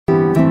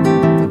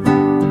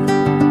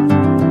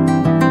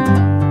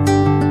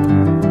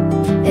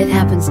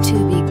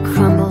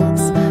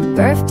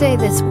birthday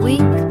this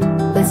week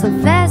with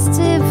some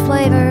festive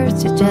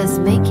flavors to just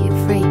make you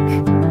freak.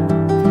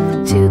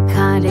 Two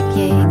kind of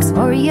cakes,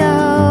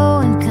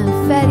 Oreo and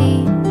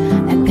confetti,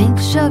 and pink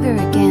sugar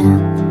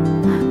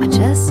again. I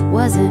just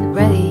wasn't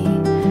ready.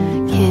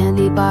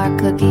 Candy bar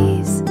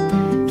cookies,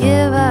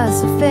 give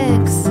us a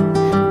fix.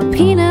 The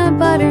peanut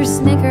butter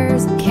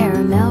Snickers and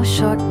caramel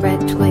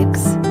shortbread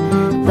Twix.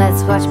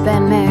 Let's watch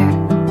Ben Mayer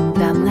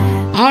done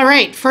that. All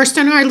right, first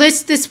on our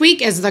list this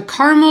week is the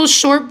caramel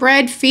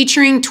shortbread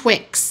featuring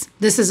Twix.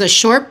 This is a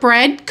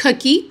shortbread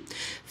cookie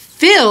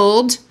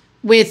filled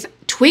with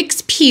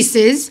Twix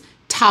pieces,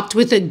 topped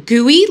with a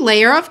gooey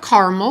layer of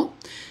caramel,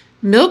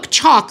 milk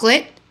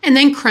chocolate, and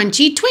then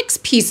crunchy Twix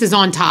pieces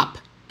on top.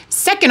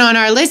 Second on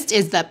our list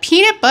is the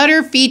peanut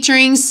butter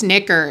featuring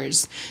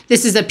Snickers.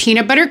 This is a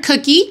peanut butter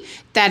cookie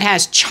that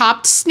has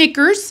chopped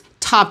Snickers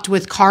topped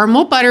with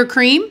caramel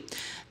buttercream,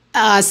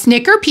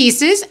 Snicker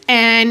pieces,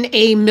 and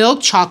a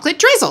milk chocolate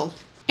drizzle.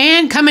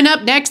 And coming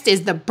up next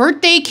is the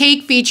birthday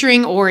cake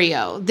featuring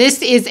Oreo.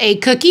 This is a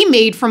cookie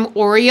made from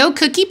Oreo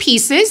cookie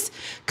pieces,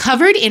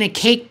 covered in a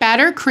cake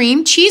batter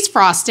cream cheese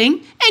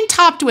frosting, and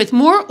topped with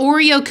more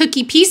Oreo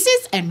cookie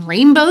pieces and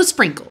rainbow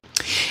sprinkles.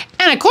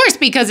 And of course,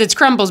 because it's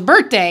Crumbl's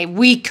birthday,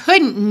 we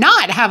couldn't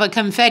not have a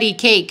confetti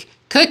cake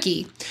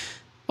cookie.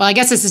 Well, I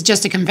guess this is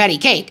just a confetti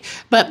cake,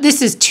 but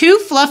this is 2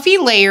 fluffy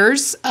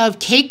layers of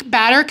cake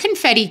batter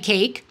confetti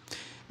cake,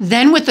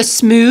 then with a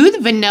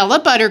smooth vanilla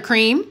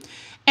buttercream,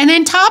 and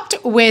then topped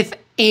with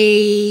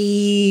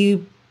a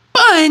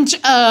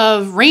bunch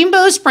of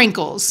rainbow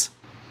sprinkles.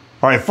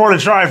 All right, 4 to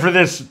try for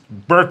this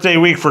birthday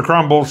week for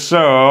Crumbl.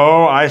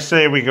 So I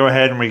say we go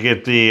ahead and we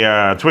get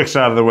the Twix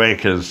out of the way,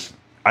 because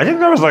I think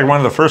that was like one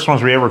of the first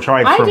ones we ever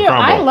tried from Crumbl.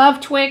 I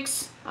love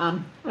Twix.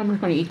 I'm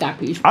just going to eat that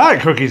piece. I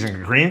like cookies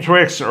and cream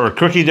Twix or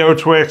cookie dough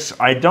Twix.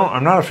 I'm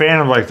not a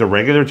fan of like the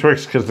regular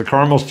Twix because the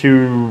caramel's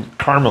too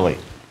caramely.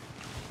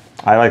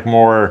 I like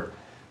more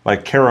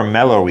like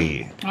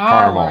caramello-y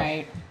caramel. All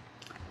right.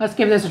 Let's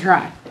give this a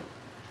try.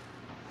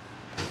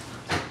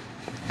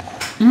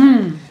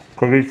 Mmm.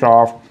 Cookie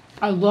soft.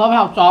 I love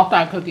how soft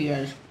that cookie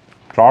is.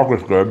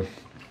 Chocolate's good.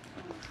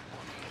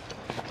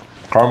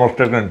 Caramel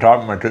sticking on top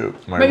of my tooth.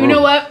 But you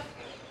know what?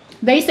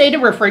 They say to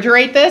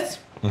refrigerate this.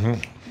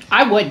 Mm-hmm.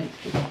 I wouldn't.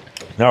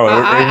 No,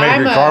 it makes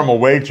your caramel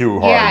way too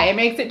hard. Yeah, it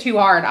makes it too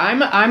hard.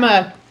 I'm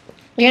a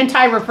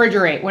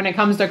anti-refrigerate when it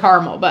comes to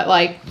caramel, but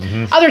like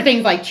other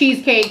things like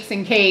cheesecakes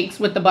and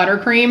cakes with the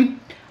buttercream,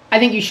 I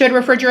think you should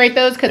refrigerate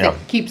those because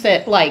it keeps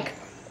it like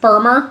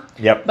firmer.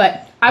 Yep.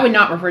 But I would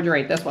not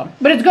refrigerate this one.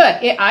 But it's good.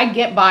 I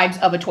get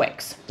vibes of a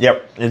Twix.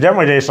 Yep. It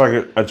definitely tastes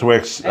like a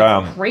Twix.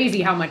 It's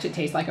crazy how much it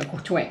tastes like a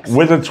Twix.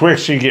 With a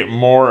Twix, you get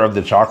more of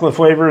the chocolate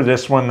flavor.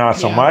 This one, not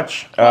so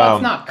much. Well,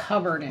 it's not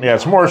covered in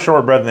it's more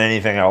shortbread than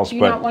anything else. Do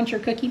you not want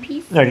your cookie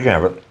piece? No, you can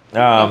have it.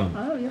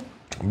 Oh, yeah.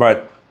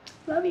 But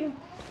love you.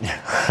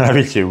 Love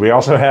you too. We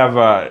also have,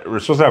 we're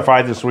supposed to have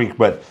 5 this week,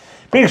 but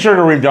being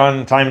sugar we've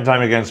done time and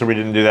time again, so we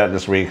didn't do that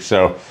this week.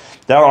 So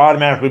that'll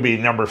automatically be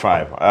number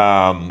 5.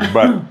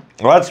 But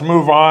let's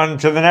move on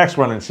to the next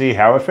one and see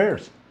how it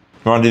fares.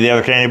 You want to do the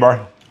other candy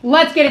bar?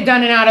 Let's get it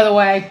done and out of the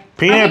way.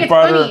 Peanut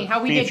butter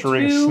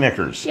featuring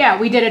Snickers. Yeah,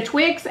 we did a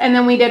Twix and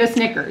then we did a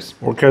Snickers.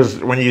 Well, because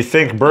when you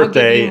think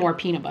birthday, I'll give you more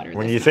peanut butter.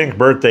 When you think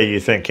birthday, you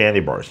think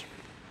candy bars.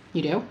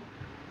 You do?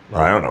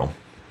 I don't know.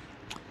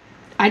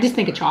 I just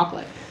think of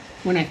chocolate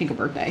when I think of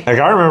birthday. Like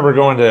I remember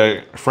going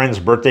to friends'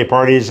 birthday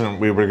parties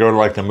and we would go to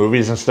like the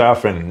movies and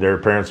stuff, and their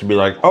parents would be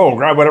like, "Oh,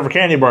 grab whatever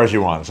candy bars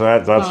you want." So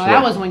that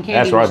was when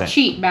candy was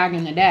cheap back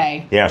in the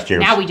day. Yes,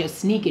 cheers. Now we just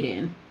sneak it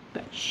in,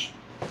 but shh,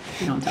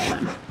 you don't tell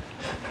them.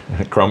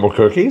 Crumbl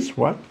cookies?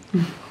 What?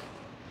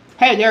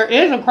 Hey, there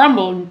is a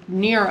Crumbl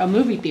near a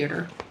movie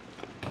theater.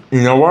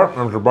 You know what?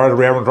 I'm surprised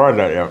we haven't tried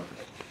that yet.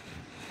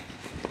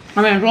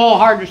 I mean, it's a little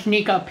hard to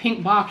sneak a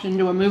pink box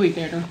into a movie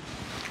theater.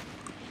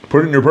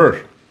 Put it in your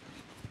purse.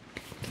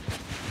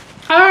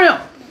 I don't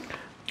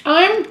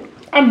know.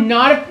 I'm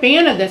not a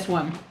fan of this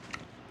one.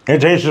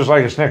 It tastes just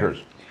like a Snickers.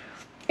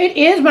 It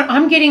is, but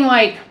I'm getting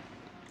like...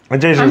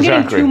 It tastes I'm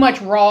getting too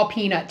much raw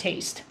peanut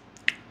taste.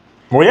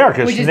 Well, yeah,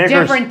 because Snickers... Which is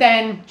different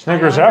than...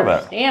 Snickers have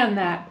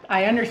that.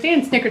 I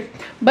understand Snickers,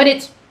 but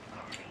it's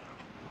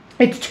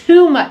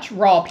too much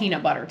raw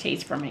peanut butter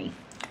taste for me.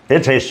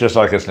 It tastes just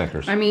like a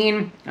Snickers. I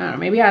mean, I don't know.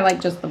 Maybe I like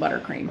just the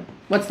buttercream.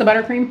 What's the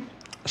buttercream?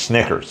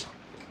 Snickers.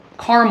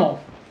 Caramel.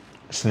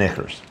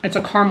 Snickers. It's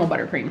a caramel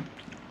buttercream.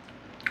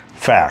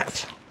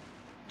 Facts.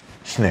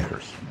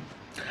 Snickers.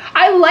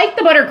 I like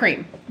the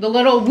buttercream. The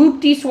little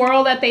whoop-de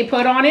swirl that they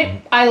put on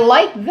it. I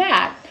like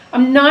that.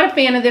 I'm not a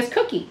fan of this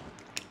cookie.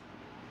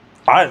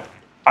 I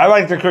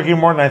like the cookie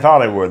more than I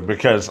thought I would,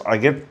 because I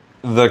get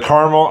the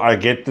caramel, I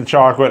get the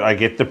chocolate, I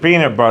get the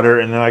peanut butter,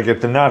 and then I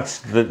get the nuts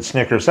that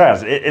Snickers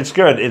has. It's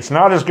good. It's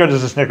not as good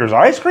as a Snickers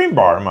ice cream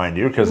bar, mind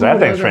you, because that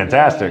thing's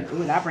fantastic.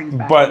 Ooh, that brings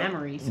back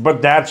memories.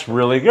 But that's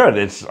really good.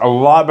 It's a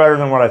lot better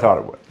than what I thought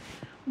it would.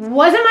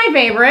 Wasn't my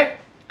favorite.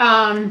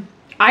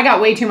 I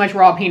got way too much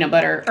raw peanut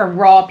butter, or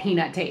raw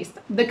peanut taste.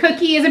 The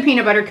cookie is a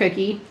peanut butter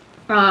cookie,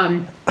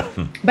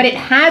 but it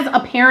has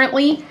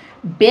apparently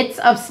bits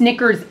of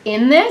Snickers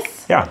in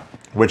this. Yeah,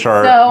 which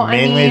are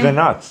mainly the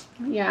nuts.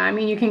 Yeah, I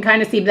mean, you can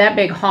kind of see that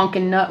big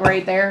honking nut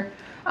right there.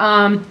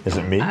 Is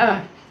it me?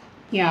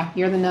 Yeah,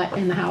 you're the nut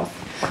in the house.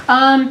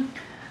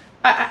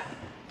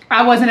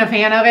 I wasn't a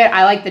fan of it.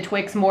 I like the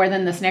Twix more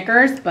than the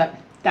Snickers, but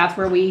that's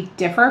where we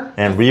differ.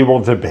 And we will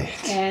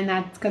debate. And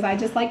that's because I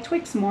just like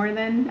Twix more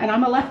than, and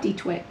I'm a lefty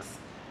Twix.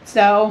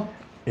 So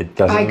it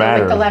doesn't I matter.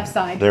 go with the left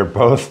side. They're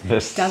both the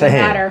same. Doesn't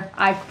matter.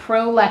 I'm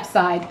pro left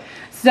side.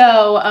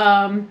 So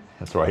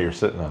that's why you're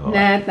sitting on the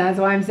left. That's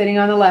why I'm sitting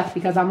on the left,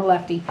 because I'm a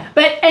lefty.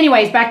 But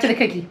anyways, back to the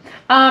cookie.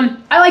 I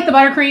like the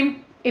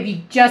buttercream. If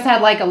you just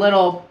had like a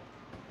little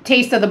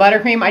taste of the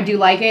buttercream, I do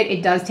like it.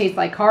 It does taste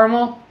like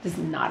caramel. Just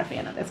not a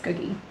fan of this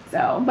cookie.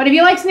 So, but if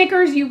you like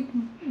Snickers, you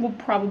will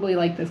probably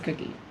like this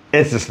cookie.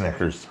 It's a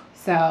Snickers.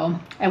 So,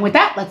 and with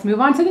that, let's move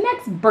on to the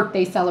next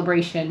birthday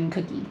celebration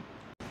cookie.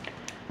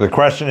 The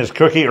question is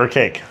cookie or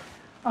cake?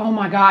 Oh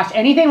my gosh,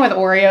 anything with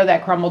Oreo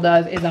that Crumbl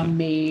does is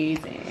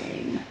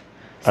amazing.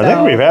 I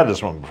think we've had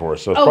this one before,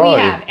 so it's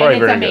we have,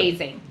 and it's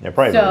amazing. Good. Yeah,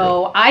 probably.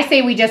 So I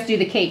say we just do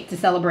the cake to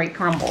celebrate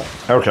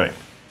Crumbl. Okay.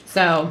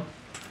 So,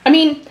 I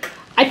mean,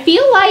 I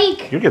feel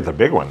like you get the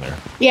big one there.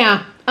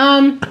 Yeah.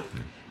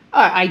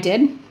 I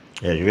did.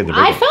 Yeah, you get the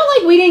big I one. felt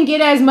like we didn't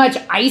get as much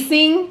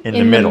icing in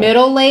the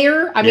middle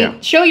layer. I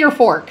mean, show your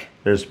fork.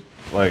 There's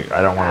like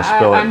I don't want to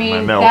spill it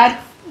in my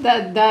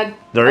milk.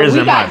 There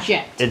isn't much.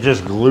 Gypped. It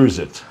just glues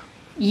it.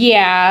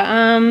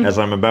 Yeah. As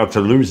I'm about to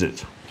lose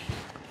it.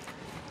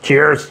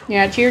 Cheers.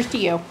 Yeah, cheers to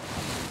you.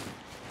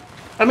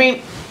 I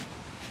mean,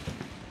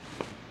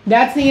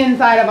 that's the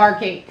inside of our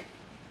cake.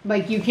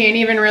 Like, you can't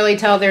even really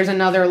tell there's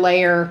another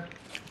layer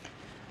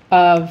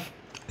of...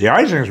 The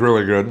icing's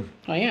really good.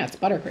 Oh, yeah, it's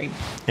buttercream.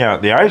 Yeah,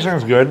 the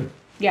icing's good.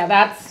 Yeah,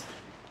 that's...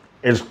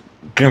 It's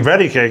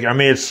confetti cake. I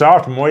mean, it's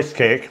soft, moist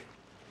cake.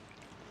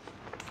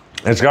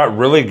 It's got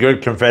really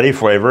good confetti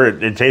flavor.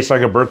 It tastes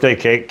like a birthday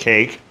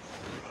cake.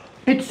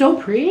 It's so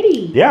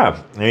pretty.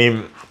 Yeah. I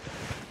mean,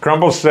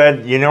 Crumbl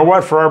said, you know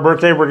what? For our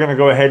birthday, we're going to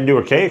go ahead and do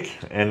a cake.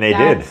 And they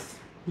did.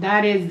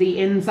 That is the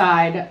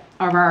inside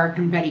of our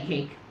confetti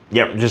cake.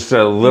 Yep, just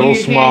a little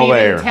small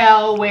layer. You can't even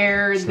tell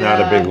where it's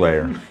not a big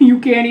layer. You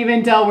can't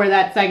even tell where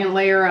that second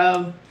layer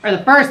of, or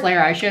the first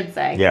layer, I should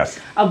say. Yes.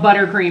 Of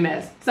buttercream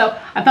is. So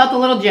I felt a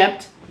little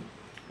gypped.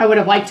 I would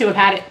have liked to have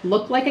had it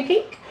look like a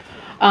cake.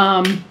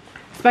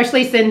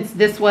 Especially since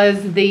this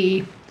was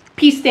the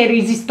piece de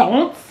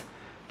resistance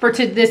for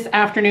this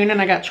afternoon,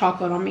 and I got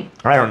chocolate on me.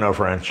 I don't know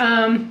French.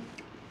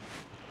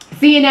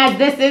 Seeing as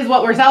this is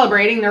what we're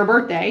celebrating, their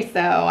birthday, so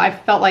I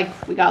felt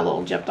like we got a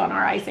little gypped on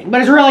our icing.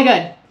 But it's really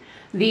good.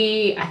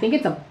 I think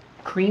it's a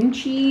cream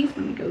cheese.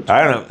 Let me go.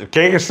 I don't know. The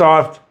cake is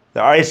soft.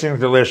 The icing's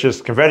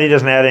delicious. Confetti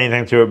doesn't add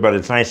anything to it, but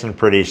it's nice and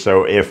pretty.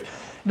 So if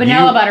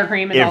vanilla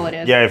buttercream is all it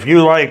is. Yeah, if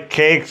you like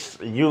cakes,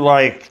 you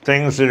like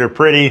things that are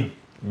pretty,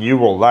 you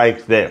will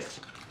like this.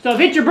 So if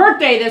it's your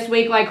birthday this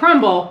week, like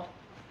Crumbl,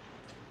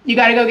 you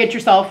got to go get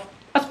yourself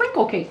a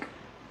sprinkle cake.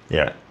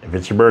 Yeah, if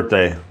it's your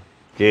birthday,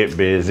 get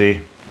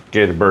busy.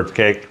 Get a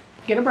birthday cake.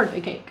 Get a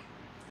birthday cake.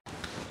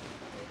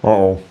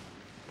 Uh-oh.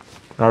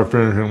 I'm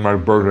finishing my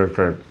birthday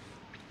cake.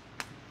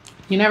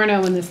 You never know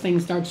when this thing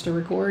starts to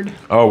record.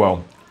 Oh,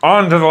 well.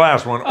 On to the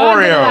last one. On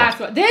Oreo. to the last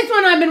one. This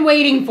one I've been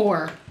waiting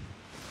for.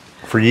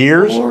 For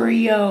years?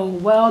 Oreo.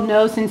 Well,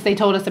 no, since they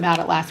told us about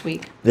it last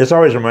week. This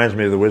always reminds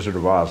me of the Wizard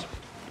of Oz.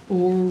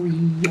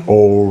 Oreo.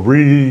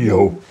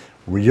 Oreo.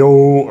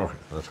 Rio. Okay,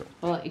 let's go.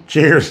 Like,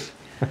 cheers.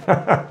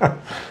 I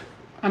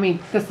mean,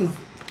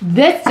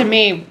 this to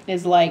me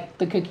is like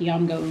the cookie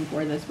I'm going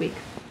for this week.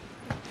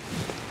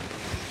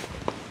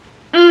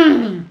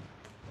 Mmm.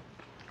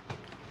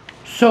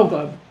 So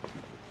good.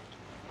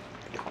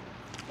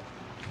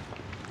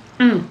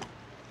 Mmm.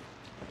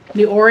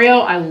 The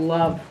Oreo, I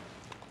love.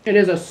 It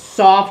is a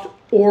soft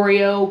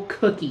Oreo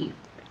cookie.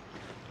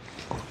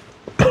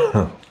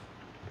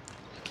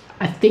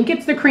 I think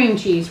it's the cream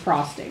cheese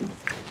frosting.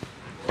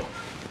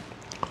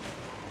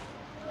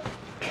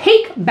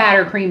 Cake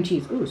batter cream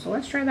cheese. Ooh, so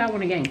let's try that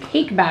one again.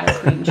 Cake batter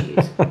cream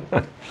cheese.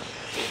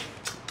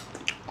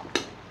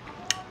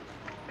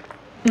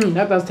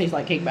 That does taste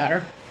like cake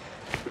batter.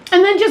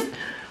 And then just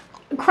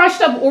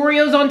crushed up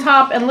Oreos on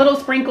top and little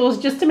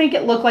sprinkles just to make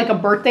it look like a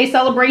birthday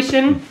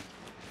celebration.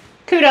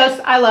 Kudos.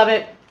 I love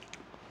it.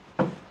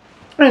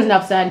 There's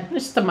enough said.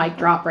 It's just a mic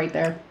drop right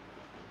there.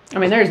 I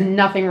mean, there's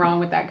nothing wrong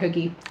with that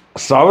cookie.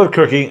 Solid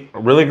cookie.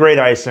 Really great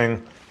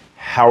icing.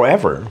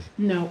 However...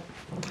 No.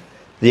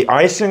 The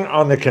icing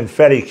on the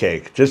confetti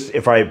cake, just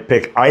if I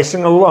pick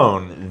icing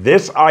alone,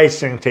 this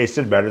icing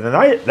tasted better than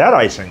that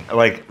icing.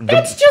 Like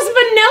it's just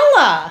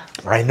vanilla.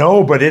 I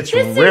know, but it's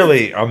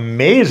really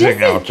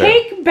amazing out there.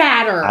 This is cake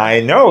batter. I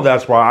know,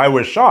 that's why I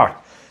was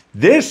shocked.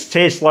 This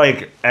tastes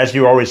like, as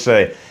you always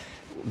say,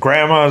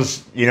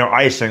 grandma's,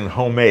 icing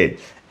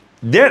homemade.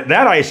 That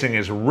icing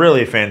is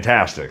really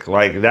fantastic.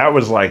 Like that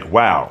was like,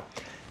 wow.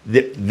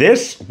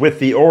 This with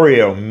the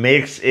Oreo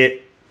makes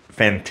it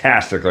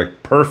fantastic,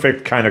 like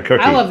perfect kind of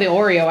cookie. I love the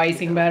Oreo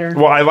icing better.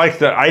 Well, I like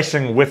the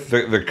icing with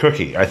the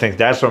cookie. I think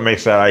that's what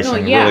makes that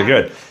icing yeah. really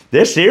good.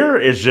 This here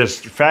is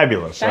just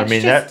fabulous. That's I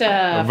mean, just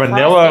that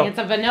vanilla. Frosting. It's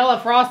a vanilla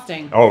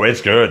frosting. Oh,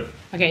 it's good.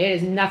 Okay,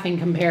 it is nothing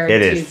compared to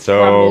to is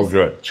so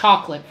good.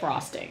 Chocolate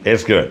frosting.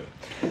 It's good.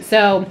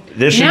 So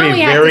this should now be we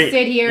have very to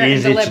sit here and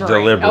easy to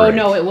deliberate. Oh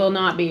no, it will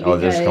not be. Oh,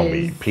 this is gonna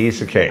be a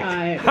piece of cake.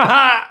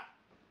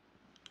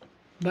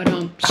 But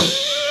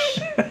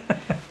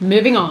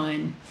moving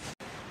on.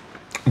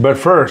 But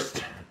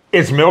first,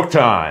 it's milk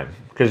time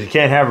because you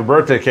can't have a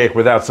birthday cake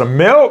without some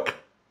milk.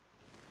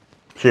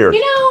 Cheers.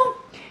 You know,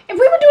 if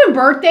we were doing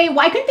birthday,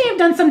 why couldn't they have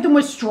done something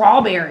with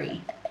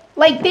strawberry?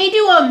 Like they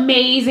do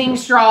amazing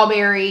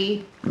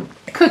strawberry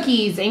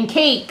cookies and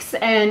cakes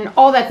and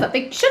all that stuff.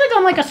 They should have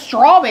done like a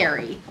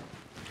strawberry.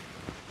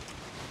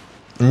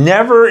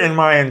 Never in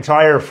my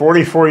entire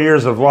 44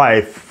 years of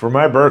life for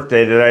my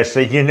birthday did I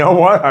say, you know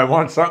what, I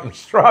want something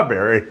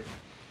strawberry.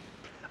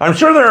 I'm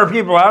sure there are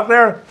people out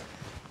there.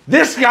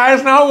 This guy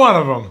is not one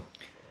of them.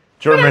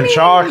 German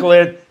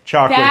chocolate,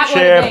 chocolate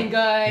chip,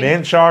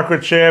 mint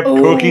chocolate chip,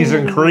 cookies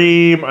and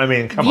cream. I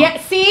mean, come on. Yeah,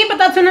 see, but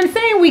that's what I'm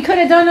saying. We could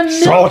have done a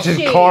milkshake. Salted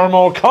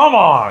caramel, come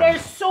on.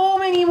 There's so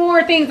many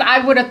more things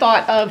I would have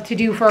thought of to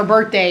do for a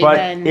birthday. But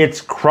it's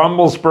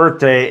Crumbl's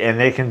birthday, and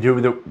they can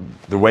do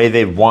the way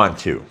they want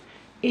to.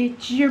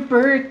 It's your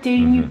birthday,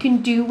 and you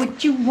can do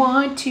what you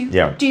want to.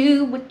 Yeah.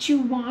 Do what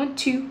you want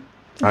to.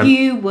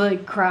 You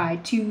would cry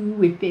too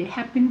if it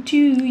happened to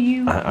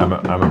you. I'm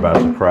about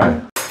to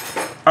cry.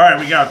 All right,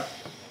 we got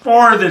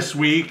 4 this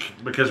week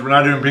because we're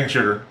not doing pink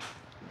sugar.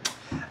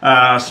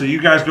 So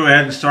you guys go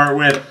ahead and start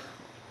with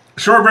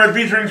Shortbread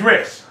featuring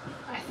Twix.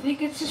 I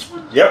think it's this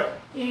one.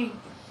 Yep. Yeah.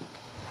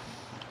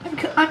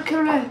 I'm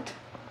correct.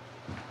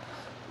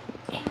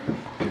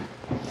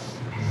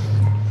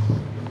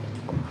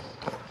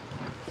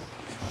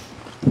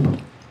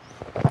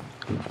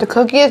 The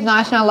cookie is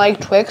nice and I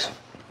like Twix,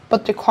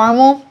 but the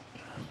caramel,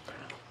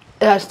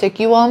 that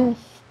sticky one,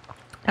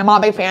 I'm not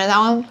a big fan of that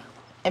one.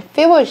 If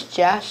it was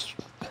just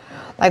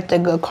like the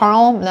good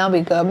caramel, that would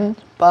be good,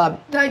 but...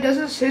 That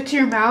doesn't sit to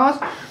your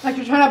mouth, like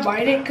you're trying to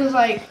bite it, because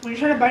like, when you're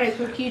trying to bite a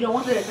cookie, you don't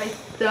want the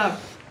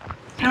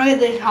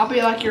top of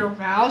like your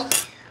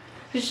mouth,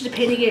 just to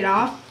pain to get it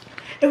off.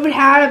 If it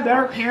had a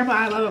better caramel,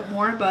 I love it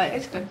more, but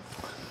it's good.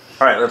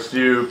 All right, let's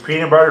do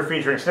peanut butter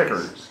featuring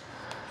Snickers.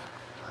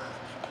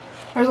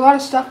 There's a lot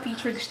of stuff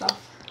featuring stuff.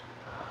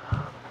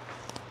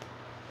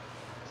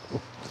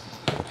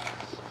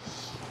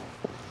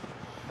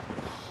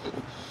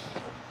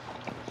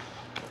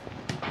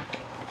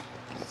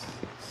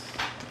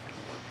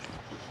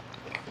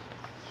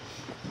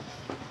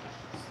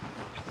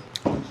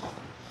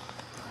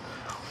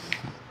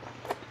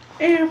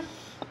 And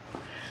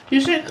you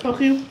said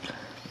cookie.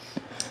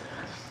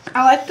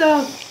 I like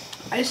the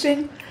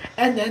icing,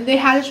 and then they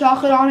had the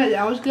chocolate on it.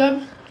 That was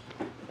good.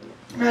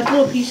 And like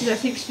little pieces. I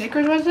think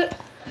Snickers was it.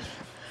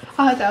 I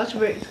thought that was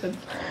very good.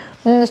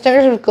 The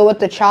Snickers would go with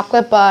the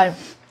chocolate, but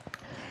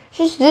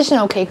it's just an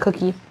okay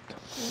cookie.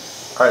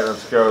 All right,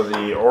 let's go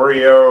the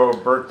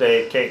Oreo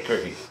birthday cake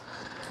cookie.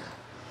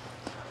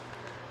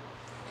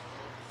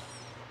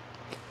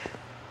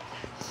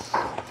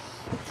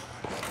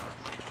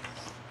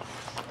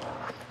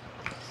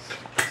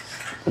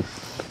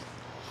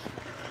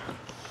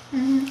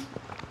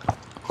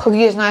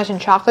 Cookie is nice and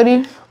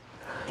chocolatey.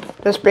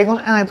 The sprinkles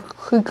and like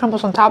cookie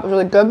crumbles on top is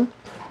really good.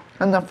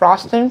 And the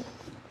frosting,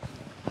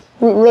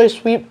 really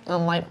sweet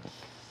and light.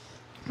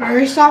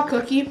 Very soft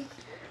cookie.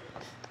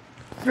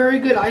 Very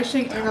good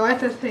icing, and I like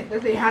the thing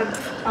that they had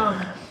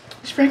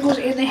sprinkles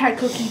and they had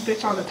cookie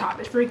bits on the top.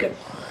 It's very good.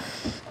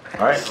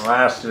 All right, and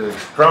last is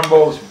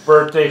Crumble's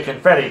birthday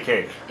confetti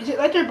cake. Is it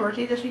like their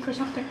birthday this week or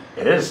something?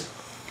 It is.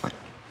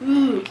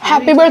 Ooh,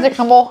 Happy birthday,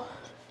 Crumbl.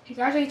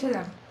 Congratulations to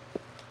them.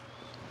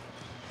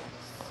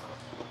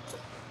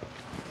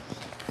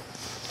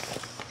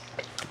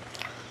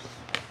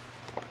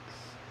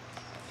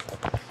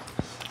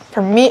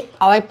 For me,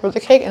 I like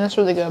birthday cake and it's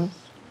really good.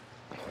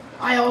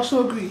 I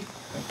also agree.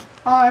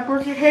 I like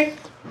birthday cake.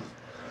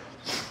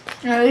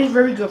 Yeah, it is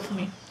very good for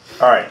me.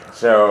 All right,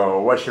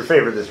 so what's your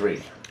favorite this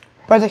week?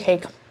 Birthday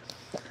cake.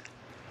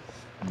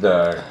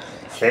 The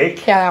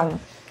cake? Yeah, that one.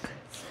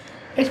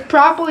 It's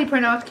properly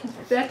pronounced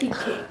Confetti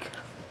Cake.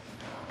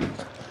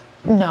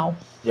 No.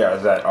 Yeah,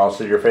 is that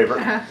also your favorite?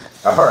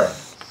 Uh-huh. All right.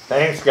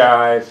 Thanks,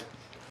 guys.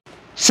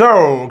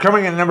 So,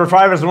 coming in number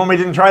 5 is the one we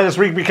didn't try this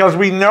week because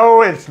we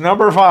know it's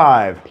number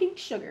 5. Pink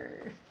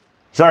sugar.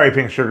 Sorry,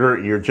 pink sugar.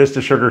 You're just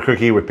a sugar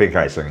cookie with pink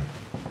icing.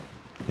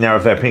 Now,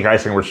 if that pink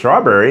icing were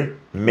strawberry,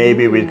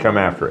 maybe we'd come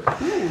after it.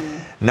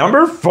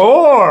 Number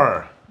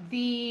 4.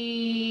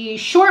 The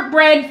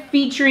shortbread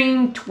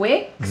featuring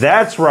Twix.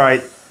 That's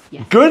right.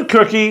 Yes. Good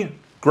cookie,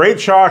 great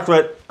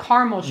chocolate.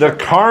 Caramel The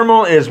shortbread.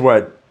 caramel is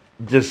what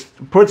just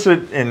puts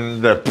it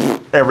in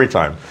the every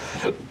time.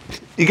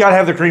 You gotta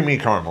have the creamy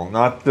caramel,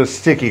 not the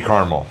sticky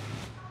caramel.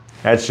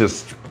 That's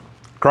just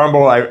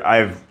Crumbl.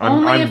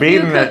 I'm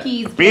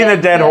beating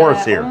a dead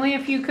horse here. Only a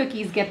few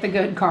cookies get the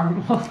good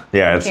caramel.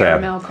 Yeah, it's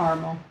caramel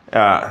caramel.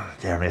 Yeah,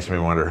 it makes me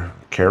wonder.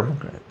 Caramel?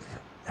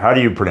 How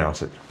do you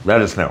pronounce it?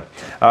 Let us know.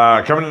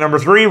 Coming to number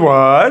 3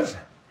 was...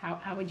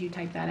 How would you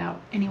type that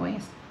out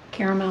anyways?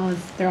 Caramel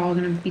is, they're all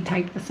going to be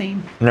typed the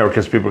same. No,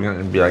 because people are going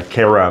to be like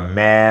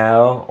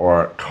caramel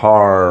or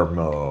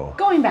caramel.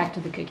 Going back to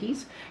the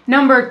cookies.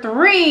 Number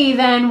 3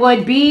 then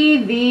would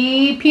be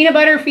the peanut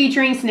butter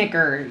featuring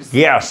Snickers.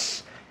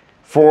 Yes.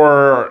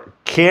 For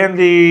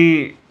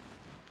candy,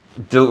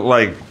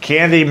 like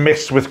candy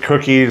mixed with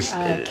cookies.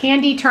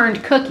 Candy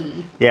turned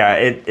cookie. Yeah,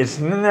 it's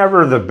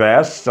never the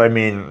best. I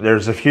mean,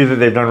 there's a few that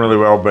they've done really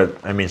well, but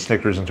I mean,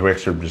 Snickers and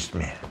Twix are just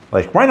meh.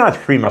 Like, why not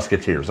Three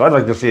Musketeers? I'd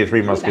like to see a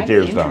Three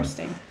Musketeers done.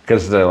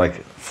 Because they're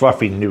like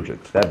fluffy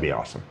nougats. That'd be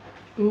awesome.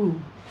 Ooh.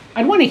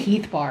 I'd want a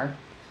Heath bar.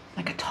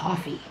 Like a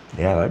toffee.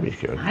 Yeah, that'd be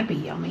good. That'd be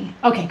yummy.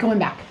 Okay, going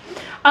back.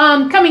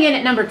 Coming in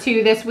at number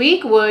 2 this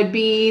week would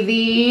be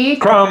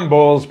the...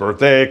 Crumbl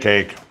birthday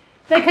cake.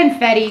 The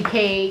confetti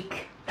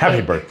cake.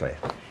 Happy birthday.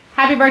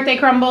 Happy birthday,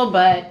 Crumbl,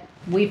 but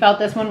we felt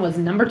this one was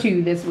number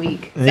 2 this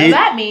week. So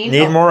that means...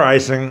 Need more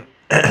icing.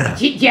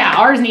 Yeah,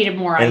 ours needed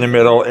more icing. In the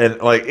middle. And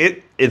like,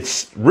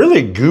 it's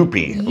really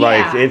goopy. Yeah.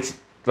 Like, it's...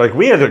 Like,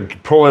 we had to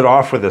pull it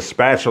off with a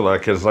spatula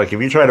because, like,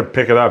 if you try to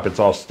pick it up, it's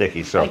all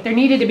sticky. So like, there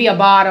needed to be a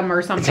bottom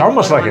or something. It's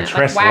almost like a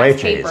tres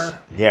leches.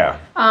 Yeah.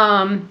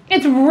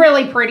 It's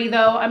really pretty,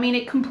 though. I mean,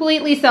 it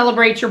completely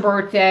celebrates your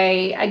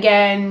birthday.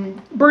 Again,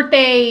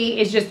 birthday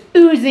is just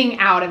oozing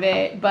out of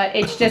it, but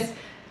it's just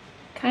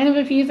kind of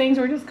a few things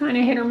we're just kind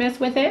of hit or miss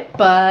with it.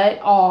 But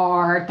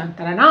our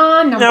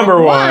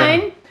number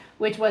 1,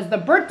 which was the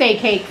birthday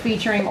cake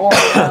featuring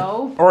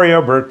Oreo.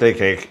 Oreo birthday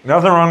cake.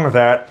 Nothing wrong with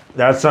that.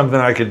 That's something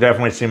I could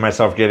definitely see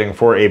myself getting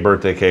for a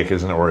birthday cake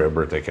is an Oreo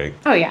birthday cake.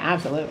 Oh, yeah,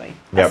 absolutely.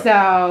 Yep.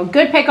 So,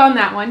 good pick on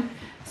that one.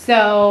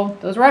 So,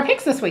 those were our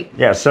picks this week.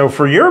 Yeah, so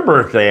for your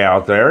birthday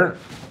out there,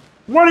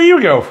 what do you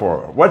go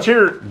for? What's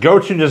your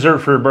go-to dessert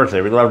for your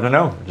birthday? We'd love to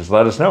know. Just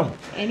let us know.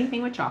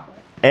 Anything with chocolate.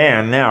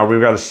 And now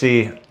we've got to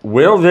see,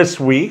 will this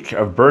week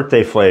of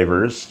birthday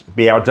flavors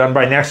be outdone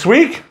by next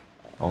week?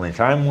 Only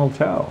time will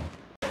tell.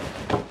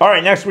 All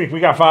right, next week we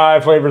got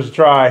 5 flavors to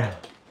try.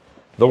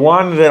 The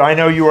one that I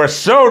know you are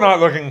so not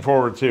looking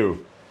forward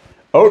to,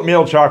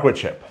 oatmeal chocolate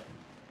chip.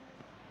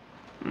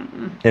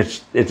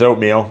 It's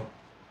oatmeal.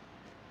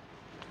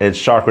 It's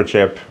chocolate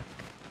chip.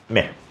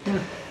 Meh.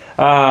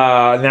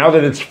 Now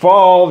that it's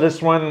fall,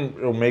 this one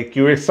will make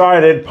you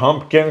excited.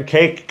 Pumpkin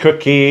cake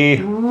cookie.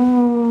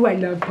 Ooh, I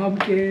love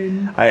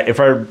pumpkin. If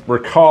I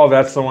recall,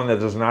 that's the one that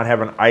does not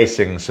have an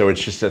icing, so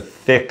it's just a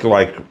thick,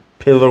 like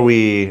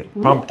pillowy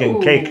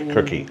pumpkin cake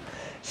cookie.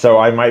 So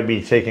I might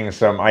be taking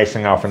some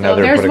icing off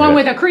another. So there's one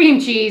with a cream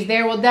cheese.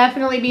 There will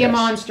definitely be a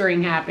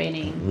monstering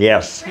happening.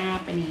 Yes.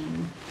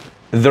 Happening.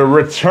 The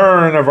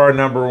return of our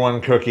number 1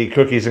 cookie,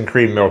 cookies and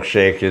cream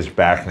milkshake, is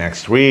back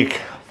next week.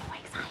 So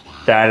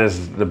excited. That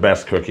is the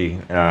best cookie.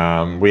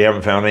 We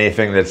haven't found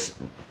anything that's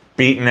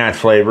beaten that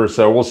flavor,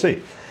 so we'll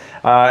see.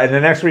 And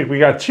then next week we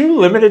got 2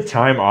 limited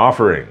time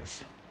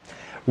offerings.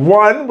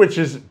 One, which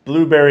is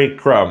blueberry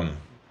crumb.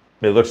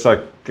 It looks like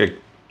a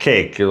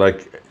cake. You're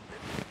like,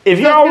 if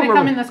So y'all it's gonna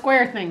come in the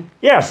square thing.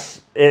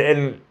 Yes,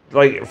 and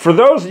like for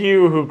those of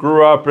you who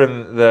grew up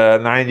in the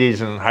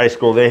 90s and high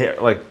school, they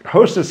like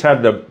Hostess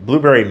had the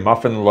blueberry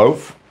muffin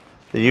loaf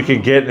that you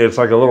could get. It's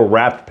like a little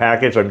wrapped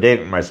package. I'm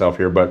dating myself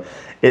here, but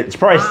it's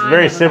probably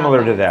very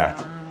similar to that.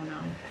 So I don't know.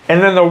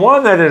 And then the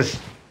one that is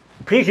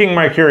piquing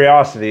my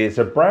curiosity is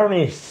a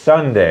brownie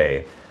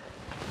sundae.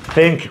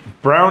 Think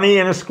brownie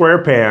in a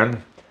square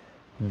pan,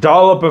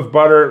 dollop of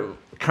butter,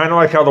 kind of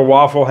like how the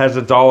waffle has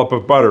a dollop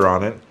of butter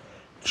on it,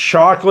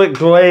 chocolate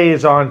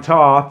glaze on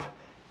top,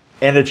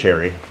 and a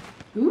cherry.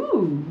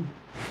 Ooh.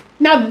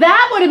 Now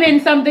that would have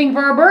been something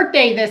for a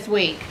birthday this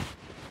week.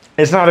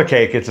 It's not a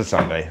cake, it's a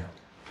sundae.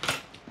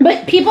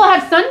 But people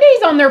have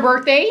Sundays on their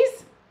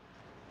birthdays.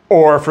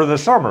 Or for the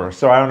summer,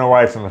 so I don't know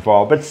why it's in the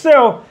fall. But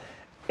still,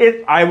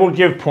 I will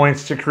give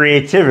points to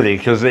creativity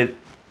because it,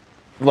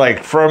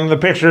 like from the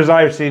pictures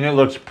I've seen, it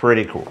looks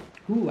pretty cool.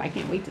 Ooh, I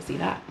can't wait to see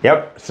that.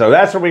 Yep, so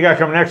that's what we got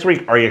coming next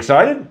week. Are you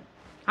excited?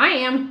 I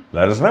am.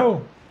 Let us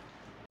know.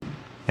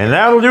 And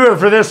that'll do it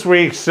for this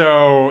week.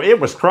 So it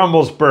was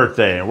Crumbl's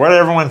birthday. What did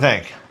everyone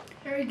think?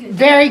 Very good.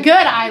 Very good.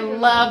 I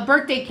love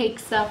birthday cake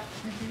stuff.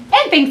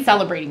 And things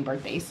celebrating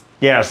birthdays.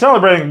 Yeah,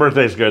 celebrating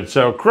birthday's good.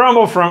 So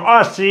Crumbl, from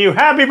us to you,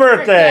 happy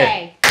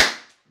birthday!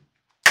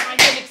 I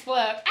didn't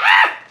explode.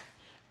 Ah!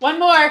 One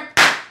more.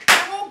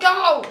 Oh,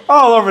 go!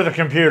 All over the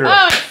computer.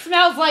 Oh, it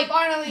smells like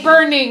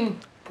burning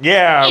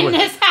Yeah. in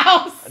this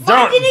house.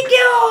 Where did it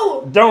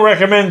go? Don't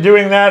recommend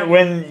doing that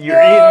when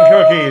you're eating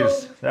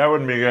cookies. That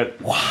wouldn't be good.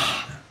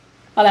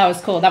 Oh, that was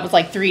cool. That was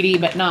like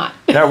 3D, but not.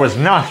 That was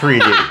not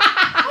 3D.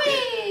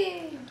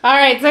 All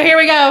right, so here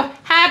we go.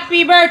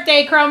 Happy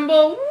birthday,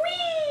 Crumbl.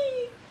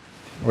 Whee!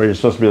 Where you're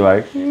supposed to be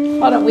like,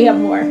 Hold on, we have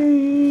more.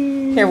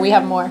 Here, we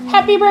have more.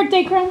 Happy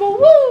birthday, Crumbl.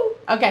 Woo!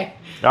 Okay.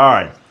 all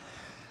right.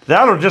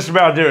 That'll just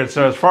about do it.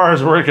 So as far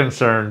as we're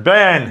concerned,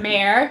 Ben,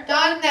 Mayor.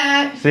 Done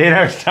that. see you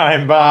next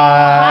time.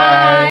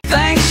 Bye. Bye.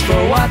 Thanks for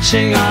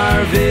watching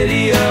our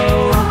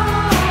video.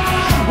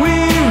 We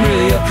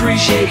really appreciate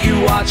appreciate you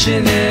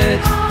watching it.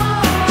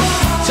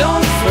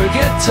 Don't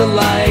forget to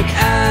like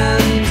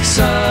and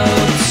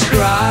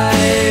subscribe.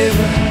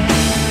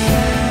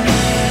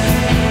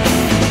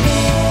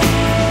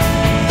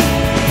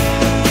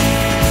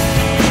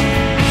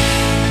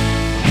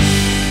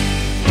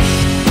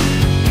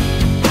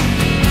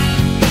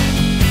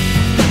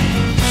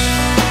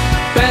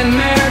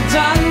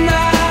 Done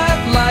that.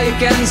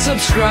 Like and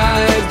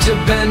subscribe to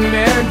Ben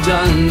Mayor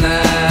Done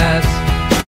That.